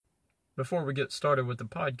Before we get started with the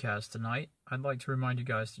podcast tonight, I'd like to remind you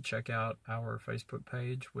guys to check out our Facebook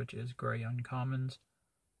page, which is Gray Uncommons,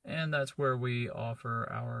 and that's where we offer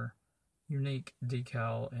our unique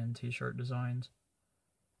decal and t-shirt designs.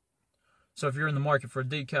 So if you're in the market for a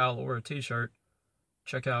decal or a t-shirt,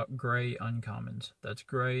 check out Gray Uncommons. That's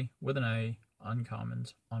Gray with an A,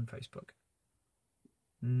 Uncommons on Facebook.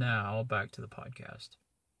 Now back to the podcast.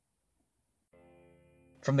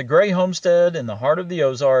 From the Gray homestead in the heart of the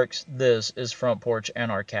Ozarks, this is Front Porch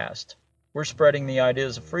Anarchast. We're spreading the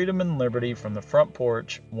ideas of freedom and liberty from the front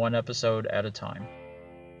porch, one episode at a time.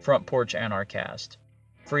 Front Porch Anarchast.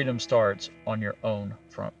 Freedom starts on your own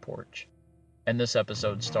front porch. And this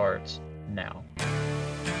episode starts now.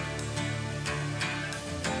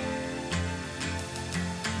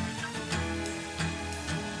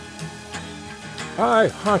 I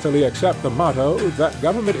heartily accept the motto that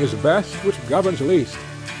government is best which governs least.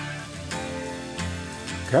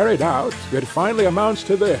 Carried out, it finally amounts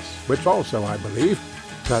to this, which also I believe,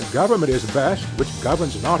 that government is best which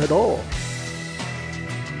governs not at all.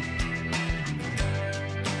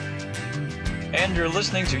 And you're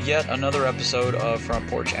listening to yet another episode of Front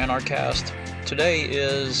Porch Anarchast. Today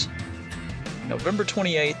is November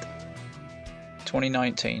 28th,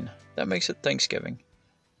 2019. That makes it Thanksgiving.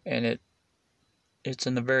 And it's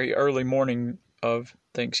in the very early morning of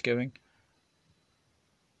Thanksgiving.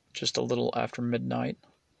 Just a little after midnight.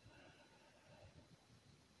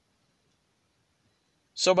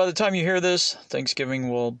 So by the time you hear this, Thanksgiving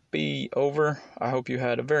will be over. I hope you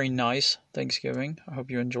had a very nice Thanksgiving. I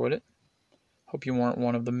hope you enjoyed it. Hope you weren't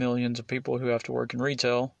one of the millions of people who have to work in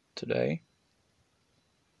retail today.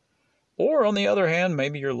 Or on the other hand,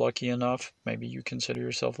 maybe you're lucky enough, maybe you consider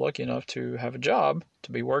yourself lucky enough to have a job,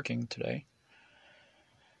 to be working today.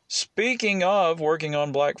 Speaking of working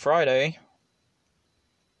on Black Friday,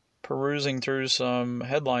 perusing through some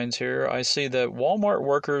headlines here, I see that Walmart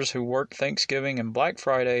workers who work Thanksgiving and Black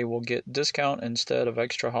Friday will get discount instead of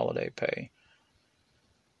extra holiday pay.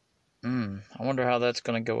 I wonder how that's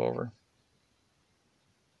going to go over.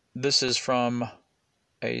 This is from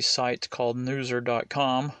a site called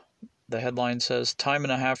Newser.com. The headline says, "Time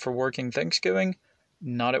and a half for working Thanksgiving?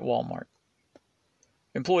 Not at Walmart.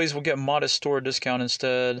 Employees will get modest store discount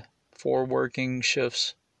instead for working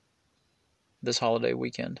shifts this holiday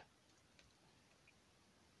weekend."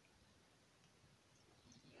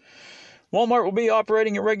 Walmart will be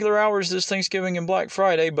operating at regular hours this Thanksgiving and Black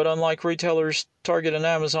Friday, but unlike retailers Target and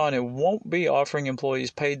Amazon, it won't be offering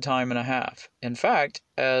employees paid time and a half. In fact,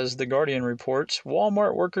 as The Guardian reports,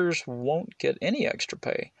 Walmart workers won't get any extra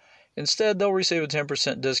pay. Instead, they'll receive a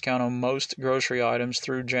 10% discount on most grocery items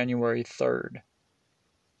through January 3rd.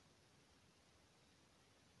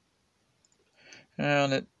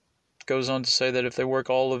 And it goes on to say that if they work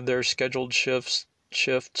all of their scheduled shifts,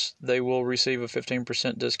 they will receive a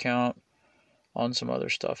 15% discount on some other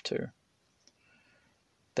stuff too.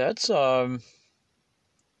 That's yeah,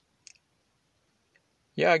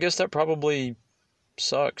 I guess that probably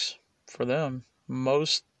sucks for them.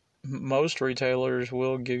 Most retailers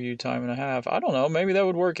will give you time and a half. I don't know, maybe that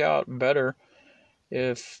would work out better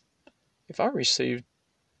if I received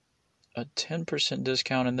a 10%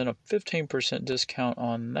 discount and then a 15% discount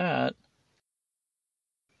on that.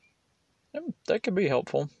 That could be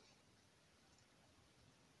helpful.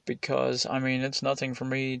 Because, I mean, it's nothing for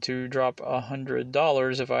me to drop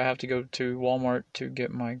 $100 if I have to go to Walmart to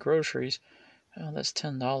get my groceries. Oh, that's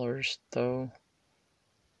 $10, though.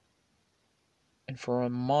 And for a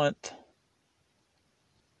month,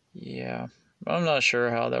 yeah, I'm not sure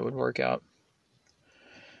how that would work out.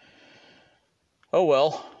 Oh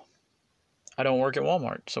well, I don't work at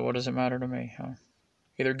Walmart, so what does it matter to me? Huh?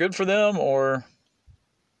 Either good for them or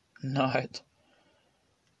not.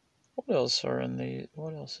 What else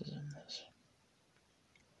is in this?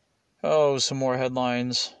 Oh, some more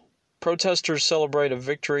headlines. Protesters celebrate a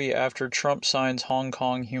victory after Trump signs Hong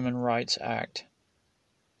Kong Human Rights Act.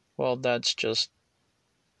 Well, that's just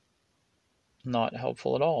not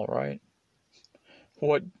helpful at all, right?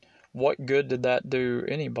 What good did that do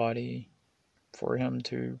anybody for him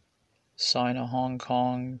to sign a Hong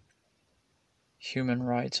Kong Human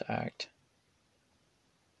Rights Act?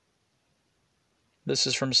 This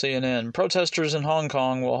is from CNN. Protesters in Hong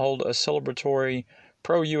Kong will hold a celebratory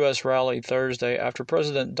pro-U.S. rally Thursday after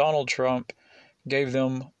President Donald Trump gave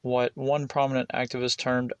them what one prominent activist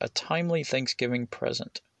termed a timely Thanksgiving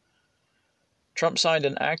present. Trump signed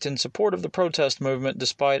an act in support of the protest movement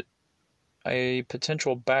despite a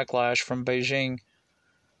potential backlash from Beijing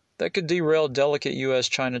that could derail delicate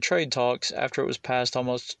U.S.-China trade talks after it was passed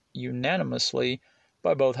almost unanimously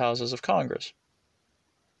by both houses of Congress.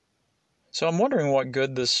 So I'm wondering what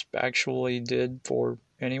good this actually did for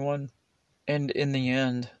anyone. And in the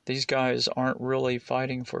end, these guys aren't really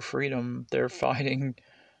fighting for freedom. They're fighting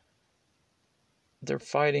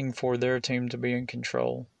for their team to be in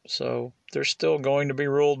control. So they're still going to be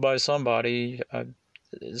ruled by somebody.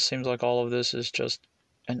 It seems like all of this is just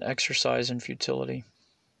an exercise in futility.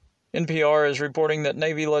 NPR is reporting that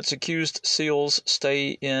Navy lets accused SEALs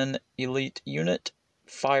stay in elite unit.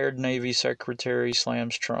 Fired Navy Secretary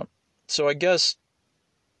slams Trump. So I guess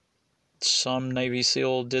some Navy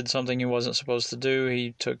SEAL did something he wasn't supposed to do.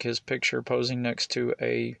 He took his picture posing next to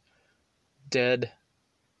a dead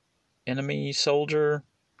enemy soldier,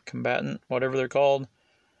 combatant, whatever they're called.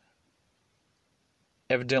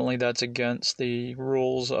 Evidently, that's against the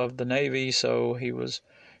rules of the Navy, so he was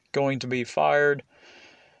going to be fired,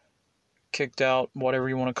 kicked out, whatever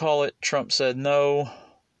you want to call it. Trump said no.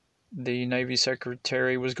 The Navy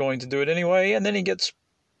Secretary was going to do it anyway, and then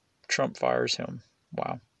Trump fires him.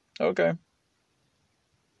 Wow. Okay.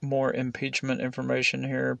 More impeachment information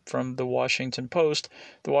here from the Washington Post.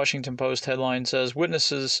 The Washington Post headline says,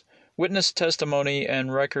 Witness testimony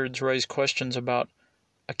and records raise questions about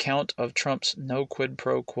account of Trump's no quid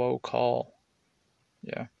pro quo call.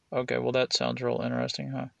 Yeah. Okay, well, that sounds real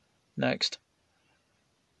interesting, huh? Next.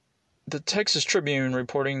 The Texas Tribune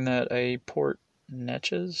reporting that a Port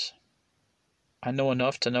Neches, I know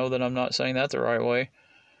enough to know that I'm not saying that the right way,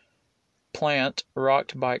 plant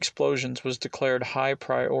rocked by explosions was declared high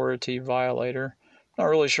priority violator. Not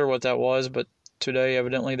really sure what that was, but today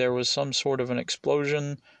evidently there was some sort of an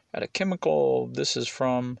explosion at a chemical. This is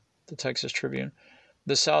from the Texas Tribune.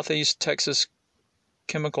 The Southeast Texas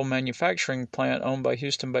chemical manufacturing plant owned by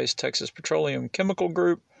Houston-based Texas Petroleum Chemical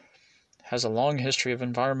Group has a long history of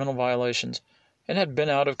environmental violations and had been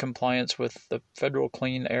out of compliance with the federal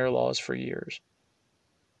clean air laws for years.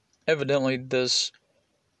 Evidently, this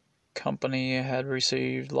company had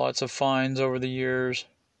received lots of fines over the years.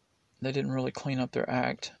 They didn't really clean up their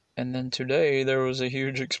act. And then today there was a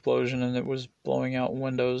huge explosion and it was blowing out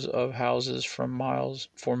windows of houses from miles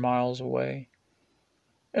away.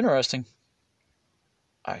 Interesting.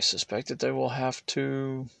 I suspect that they will have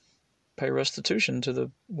to pay restitution to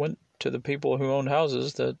the people who owned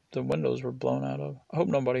houses that the windows were blown out of. I hope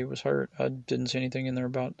nobody was hurt. I didn't see anything in there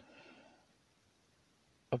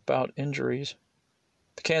about injuries.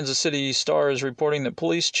 The Kansas City Star is reporting that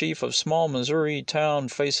police chief of small Missouri town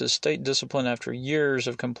faces state discipline after years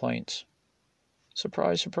of complaints.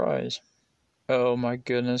 Surprise, surprise. Oh my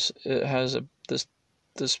goodness! This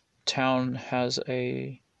town has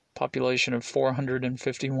a population of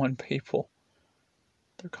 451 people.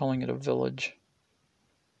 They're calling it a village.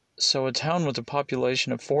 So a town with a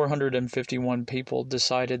population of 451 people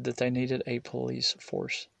decided that they needed a police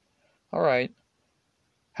force. All right.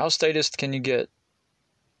 How statist can you get?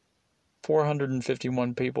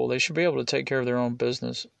 451 people. They should be able to take care of their own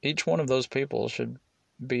business. Each one of those people should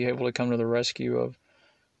be able to come to the rescue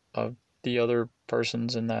of the other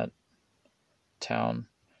persons in that town.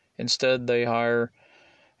 Instead, they hire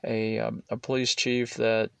a police chief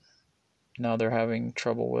that now they're having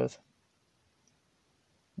trouble with.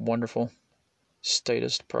 Wonderful.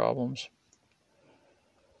 Statist problems.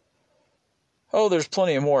 Oh, there's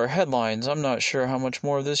plenty of more headlines. I'm not sure how much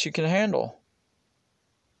more of this you can handle.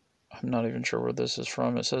 I'm not even sure where this is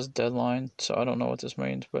from. It says Deadline, so I don't know what this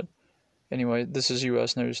means. But anyway, this is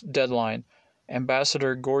U.S. News. Deadline.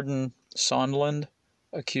 Ambassador Gordon Sondland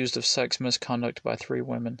accused of sex misconduct by 3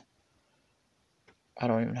 women. I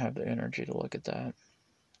don't even have the energy to look at that.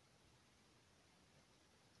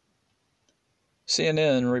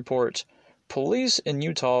 CNN reports, police in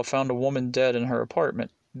Utah found a woman dead in her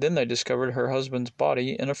apartment. Then they discovered her husband's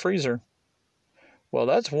body in a freezer. Well,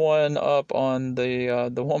 that's one up on the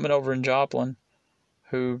woman over in Joplin,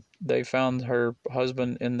 who they found her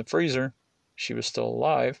husband in the freezer. She was still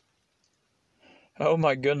alive. Oh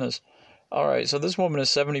my goodness. All right, so this woman is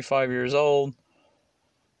 75 years old.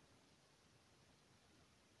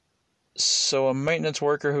 So a maintenance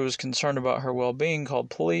worker who was concerned about her well-being called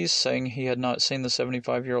police, saying he had not seen the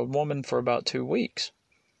 75-year-old woman for about 2 weeks.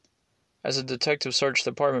 As a detective searched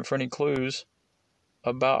the apartment for any clues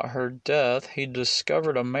about her death, he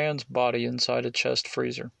discovered a man's body inside a chest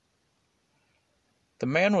freezer. The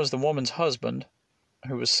man was the woman's husband,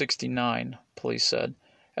 who was 69, police said.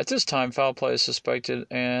 At this time, foul play is suspected,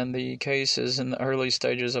 and the case is in the early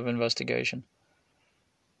stages of investigation.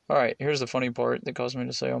 All right, here's the funny part that caused me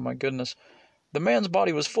to say, oh my goodness. The man's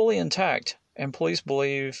body was fully intact, and police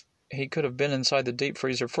believe he could have been inside the deep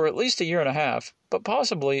freezer for at least 1.5 years, but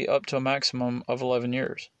possibly up to a maximum of 11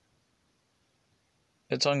 years.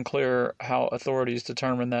 It's unclear how authorities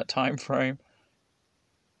determine that time frame.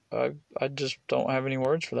 I just don't have any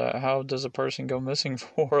words for that. How does a person go missing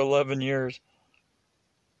for 11 years?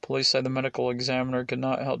 Police say the medical examiner could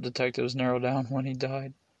not help detectives narrow down when he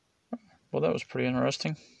died. Well, that was pretty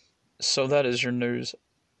interesting. So that is your news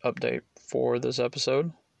update for this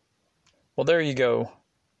episode. Well, there you go.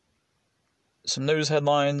 Some news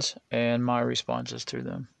headlines and my responses to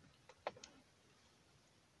them.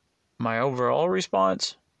 My overall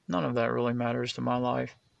response, none of that really matters to my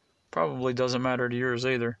life. Probably doesn't matter to yours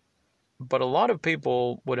either. But a lot of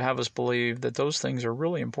people would have us believe that those things are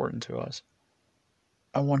really important to us.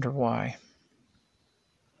 I wonder why.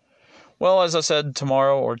 Well, as I said,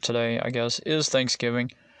 tomorrow, or today, I guess, is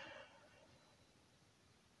Thanksgiving.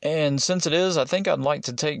 And since it is, I think I'd like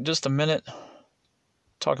to take just a minute,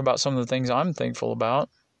 talk about some of the things I'm thankful about.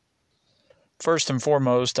 First and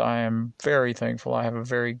foremost, I am very thankful. I have a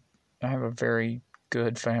very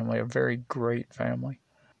good family, a very great family.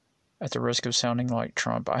 At the risk of sounding like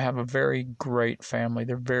Trump, I have a very great family.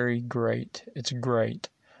 They're very great. It's great.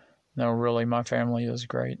 No, really, my family is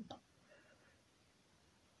great.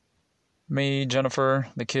 Me, Jennifer,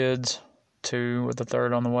 the kids, 2 with the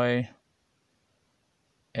 3rd on the way,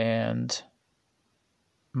 and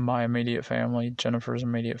my immediate family, Jennifer's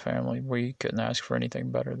immediate family. We couldn't ask for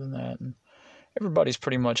anything better than that. And everybody's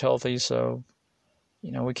pretty much healthy, so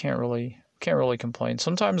we can't really complain.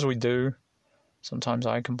 Sometimes we do. Sometimes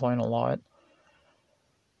I complain a lot.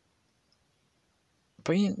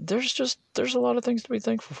 But there's a lot of things to be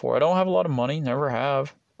thankful for. I don't have a lot of money, never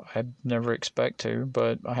have. I never expect to,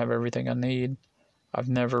 but I have everything I need. I've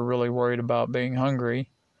never really worried about being hungry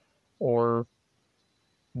or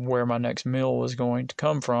where my next meal was going to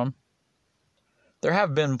come from. There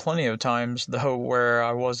have been plenty of times, though, where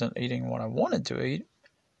I wasn't eating what I wanted to eat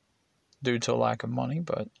due to a lack of money,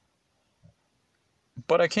 but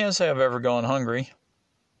I can't say I've ever gone hungry.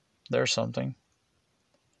 There's something.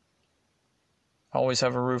 I always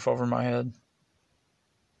have a roof over my head.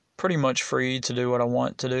 Pretty much free to do what I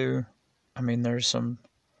want to do. I mean, there's a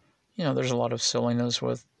lot of silliness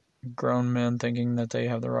with grown men thinking that they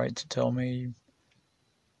have the right to tell me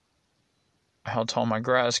how tall my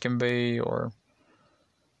grass can be or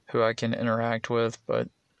who I can interact with, but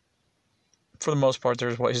for the most part,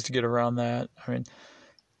 there's ways to get around that. I mean,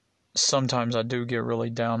 sometimes I do get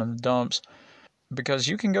really down in the dumps because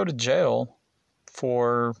you can go to jail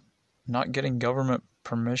for not getting government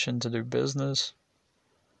permission to do business.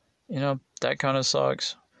 That kind of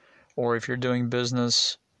sucks. Or if you're doing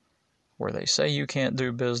business where they say you can't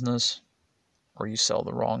do business, or you sell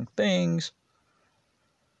the wrong things,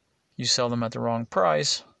 you sell them at the wrong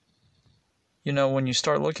price. When you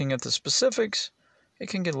start looking at the specifics, it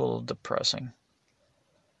can get a little depressing.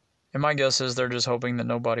 And my guess is they're just hoping that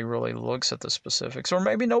nobody really looks at the specifics, or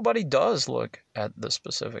maybe nobody does look at the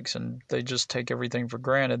specifics, and they just take everything for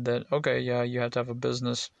granted that, okay, yeah, you have to have a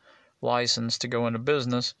business license to go into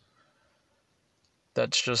business.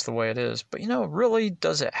 That's just the way it is. But really,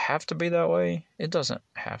 does it have to be that way? It doesn't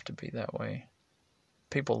have to be that way.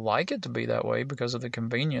 People like it to be that way because of the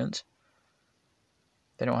convenience.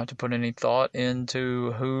 They don't have to put any thought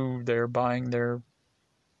into who they're buying their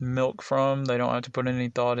milk from. They don't have to put any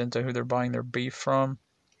thought into who they're buying their beef from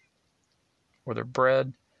or their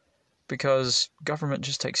bread, because government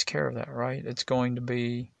just takes care of that, right? It's going to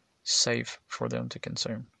be safe for them to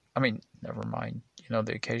consume. I mean, never mind,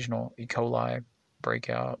 the occasional E. coli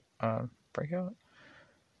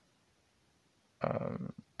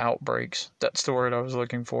outbreaks. That's the word I was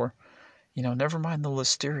looking for. Never mind the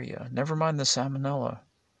listeria, never mind the salmonella.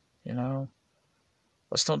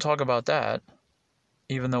 Let's don't talk about that.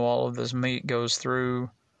 Even though all of this meat goes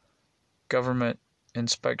through government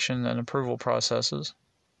inspection and approval processes,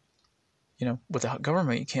 without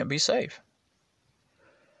government, you can't be safe.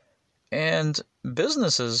 And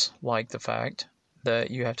businesses like the fact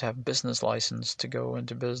that you have to have a business license to go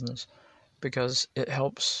into business because it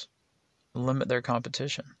helps limit their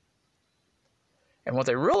competition. And what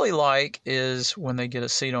they really like is when they get a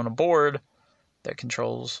seat on a board that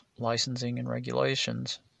controls licensing and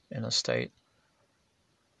regulations in a state.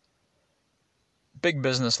 Big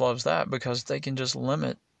business loves that because they can just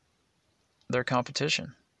limit their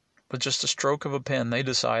competition. With just a stroke of a pen, they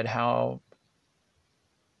decide how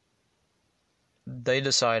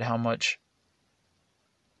much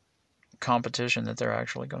competition that they're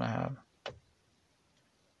actually going to have.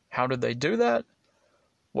 How did they do that?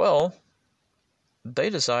 Well,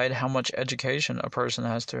 they decide how much education a person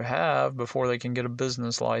has to have before they can get a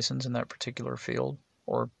business license in that particular field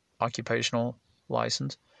or occupational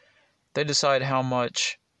license. They decide how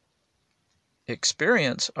much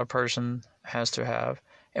experience a person has to have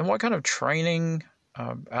and what kind of training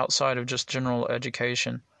outside of just general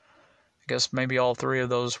education guess maybe all three of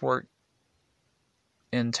those work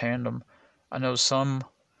in tandem. I know some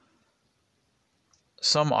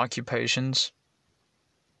occupations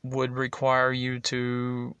would require you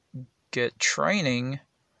to get training,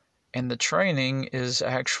 and the training is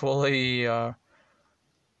actually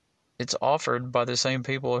it's offered by the same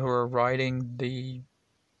people who are writing the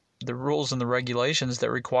rules and the regulations that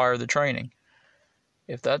require the training.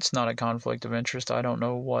 If that's not a conflict of interest, I don't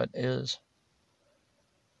know what is.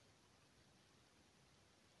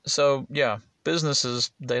 So, yeah, businesses,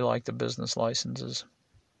 they like the business licenses.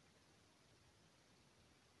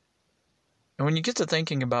 And when you get to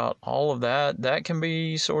thinking about all of that, that can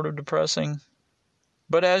be sort of depressing.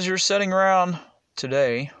 But as you're sitting around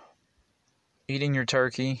today, eating your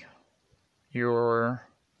turkey, your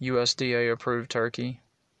USDA approved turkey,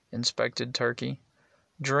 inspected turkey,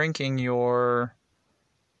 drinking your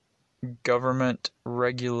government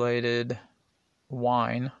regulated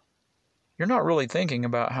wine, you're not really thinking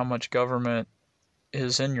about how much government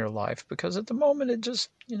is in your life, because at the moment it just,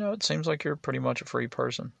 it seems like you're pretty much a free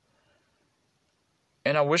person.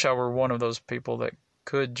 And I wish I were one of those people that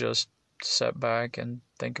could just sit back and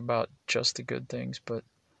think about just the good things, but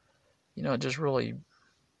it just really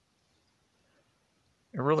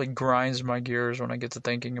grinds my gears when I get to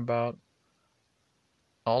thinking about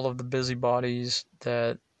all of the busybodies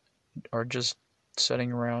that are just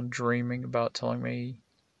sitting around dreaming about telling me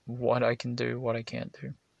what I can do, what I can't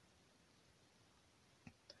do.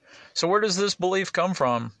 So where does this belief come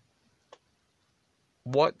from?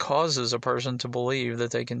 What causes a person to believe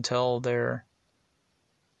that they can tell their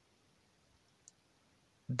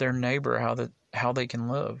neighbor how they can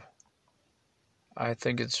live? I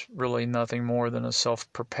think it's really nothing more than a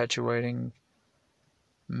self-perpetuating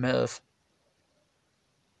myth.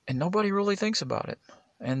 And nobody really thinks about it.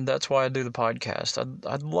 And that's why I do the podcast.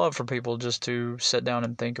 I'd love for people just to sit down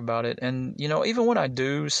and think about it. And, even when I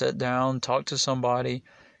do sit down, talk to somebody,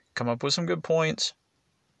 come up with some good points,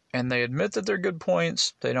 and they admit that they're good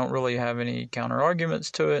points, they don't really have any counter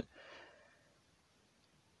arguments to it,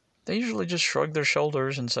 they usually just shrug their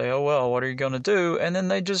shoulders and say, oh, well, what are you going to do? And then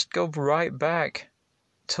they just go right back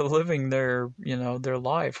to living their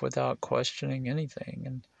life without questioning anything.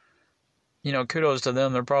 And, kudos to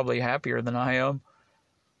them. They're probably happier than I am.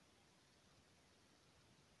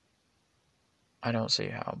 I don't see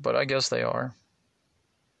how, but I guess they are.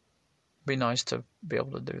 Be nice to be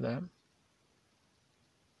able to do that.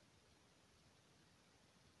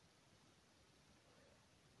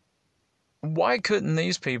 Why couldn't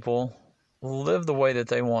these people live the way that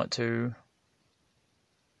they want to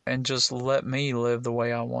and just let me live the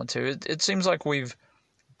way I want to? It seems like we've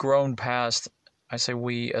grown past, I say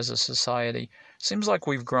we as a society, seems like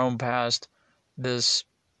we've grown past this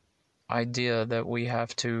idea that we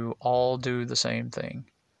have to all do the same thing.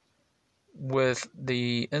 With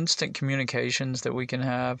the instant communications that we can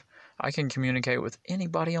have, I can communicate with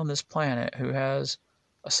anybody on this planet who has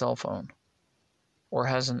a cell phone or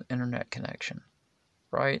has an internet connection,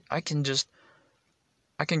 right? I can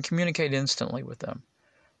communicate instantly with them.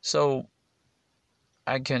 So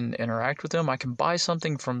I can interact with them. I can buy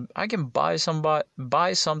something from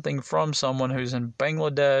someone who's in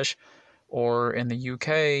Bangladesh or in the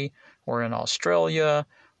UK or in Australia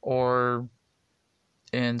or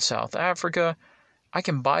in South Africa. I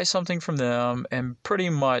can buy something from them and pretty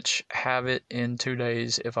much have it in 2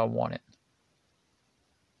 days if I want it.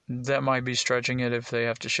 That might be stretching it if they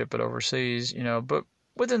have to ship it overseas, but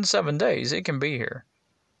within 7 days it can be here.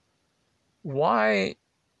 Why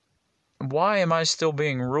am I still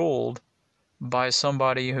being ruled by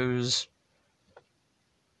somebody who's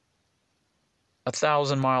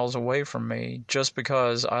 1,000 miles away from me just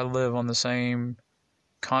because I live on the same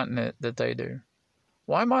continent that they do?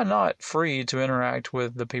 Why am I not free to interact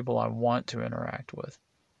with the people I want to interact with?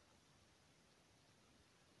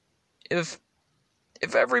 If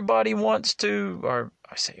everybody wants to, or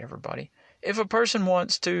I say everybody, if a person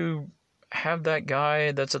wants to have that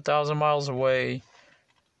guy that's 1,000 miles away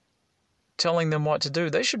telling them what to do,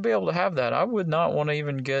 they should be able to have that. I would not want to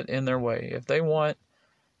even get in their way. If they want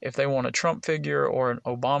a Trump figure or an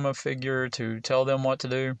Obama figure to tell them what to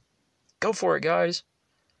do, go for it, guys.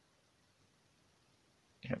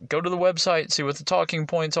 Go to the website, see what the talking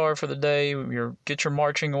points are for the day, get your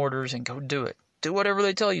marching orders, and go do it. Do whatever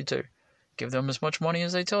they tell you to. Give them as much money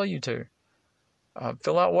as they tell you to.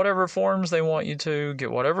 Fill out whatever forms they want you to. Get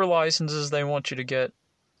whatever licenses they want you to get.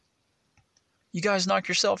 You guys knock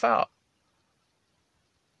yourself out.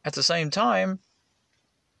 At the same time,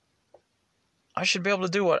 I should be able to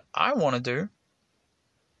do what I want to do.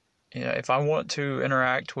 If I want to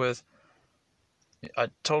interact with a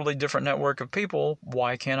totally different network of people,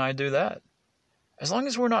 why can't I do that? As long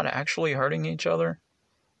as we're not actually hurting each other,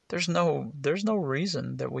 there's no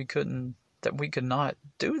reason that we could not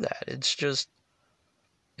do that.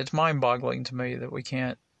 It's mind-boggling to me that we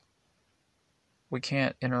can't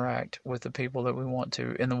interact with the people that we want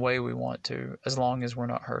to in the way we want to, as long as we're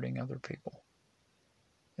not hurting other people.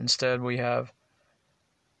 Instead, we have,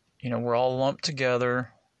 we're all lumped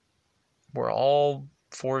together. We're all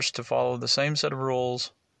forced to follow the same set of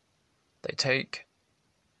rules. They take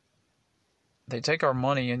our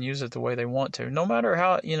money and use it the way they want to. No matter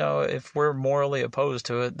how, if we're morally opposed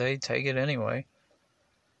to it, they take it anyway.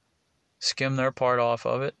 Skim their part off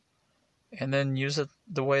of it and then use it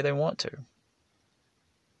the way they want to.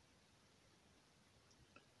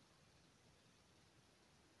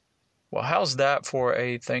 Well, how's that for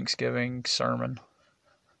a Thanksgiving sermon?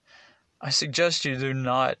 I suggest you do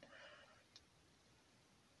not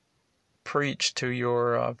preach to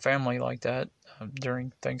your family like that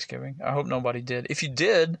during Thanksgiving. I hope nobody did. If you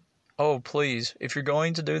did, oh, please. If you're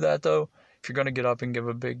going to do that, though, if you're going to get up and give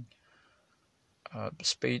a big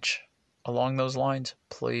speech along those lines,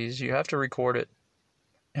 please, you have to record it.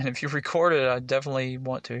 And if you record it, I definitely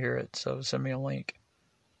want to hear it. So send me a link.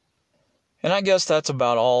 And I guess that's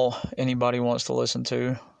about all anybody wants to listen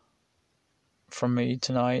to from me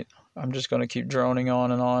tonight. I'm just going to keep droning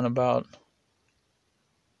on and on about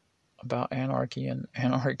anarchy and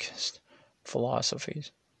anarchist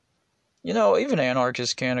philosophies. Even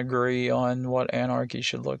anarchists can't agree on what anarchy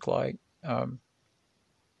should look like. I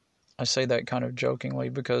say that kind of jokingly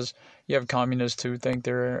because you have communists who think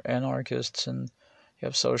they're anarchists and you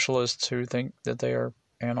have socialists who think that they are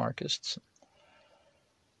anarchists.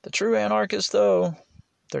 The true anarchists, though,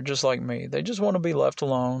 they're just like me. They just want to be left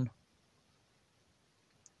alone.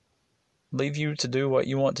 Leave you to do what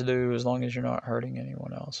you want to do as long as you're not hurting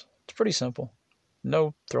anyone else. It's pretty simple.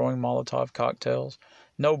 No throwing Molotov cocktails.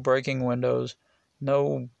 No breaking windows.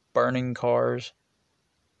 No burning cars.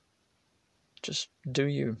 Just do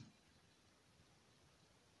you.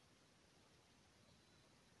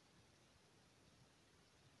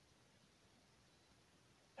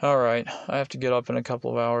 Alright, I have to get up in a couple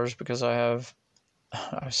of hours because I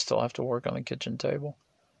still have to work on the kitchen table.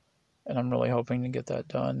 And I'm really hoping to get that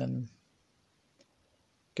done and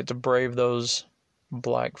get to brave those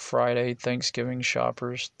Black Friday Thanksgiving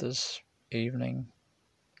shoppers this evening.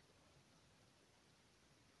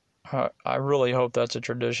 I really hope that's a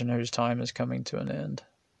tradition whose time is coming to an end.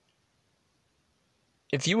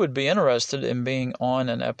 If you would be interested in being on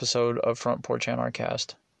an episode of Front Porch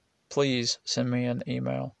Anarchast, please send me an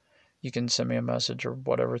email. You can send me a message or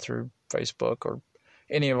whatever through Facebook or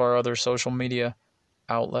any of our other social media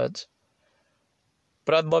outlets.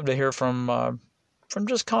 But I'd love to hear from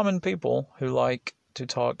just common people who like to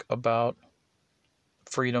talk about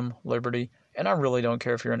freedom, liberty, and I really don't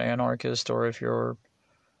care if you're an anarchist or if you're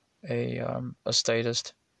a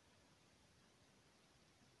statist.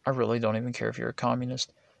 I really don't even care if you're a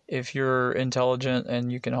communist. If you're intelligent and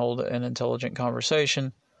you can hold an intelligent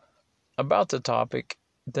conversation about the topic,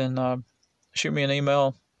 then shoot me an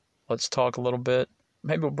email. Let's talk a little bit.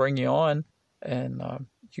 Maybe we'll bring you on and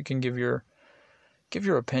you can give your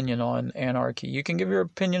opinion on anarchy. You can give your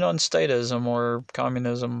opinion on statism or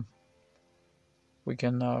communism. We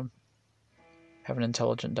can have an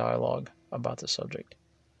intelligent dialogue about the subject.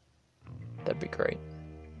 That'd be great.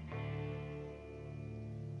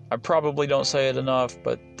 I probably don't say it enough,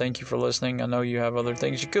 but thank you for listening. I know you have other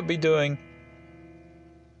things you could be doing,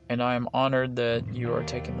 and I am honored that you are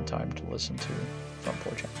taking the time to listen to Front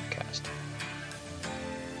Porch Anarchast.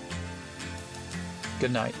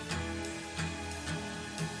 Good night.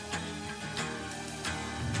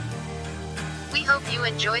 We hope you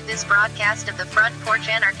enjoyed this broadcast of the Front Porch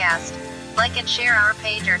Anarchast. Like and share our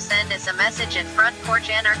page or send us a message at Front Porch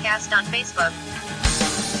Anarchast on Facebook.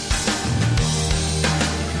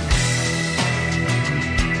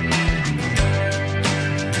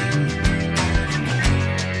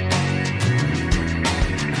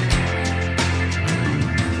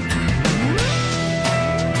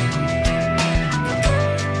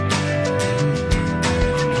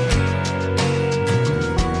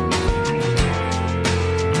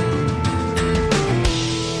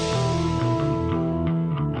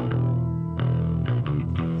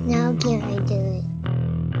 Now can I do it?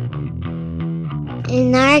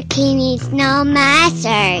 Anarchy needs no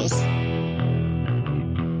masters.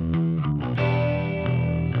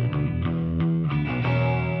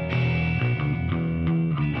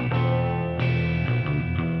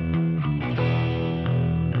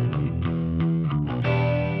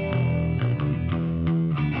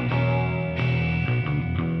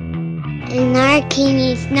 Anarchy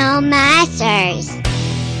Martinis, no masters.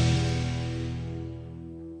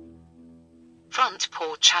 Front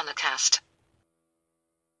Porch Anarchast.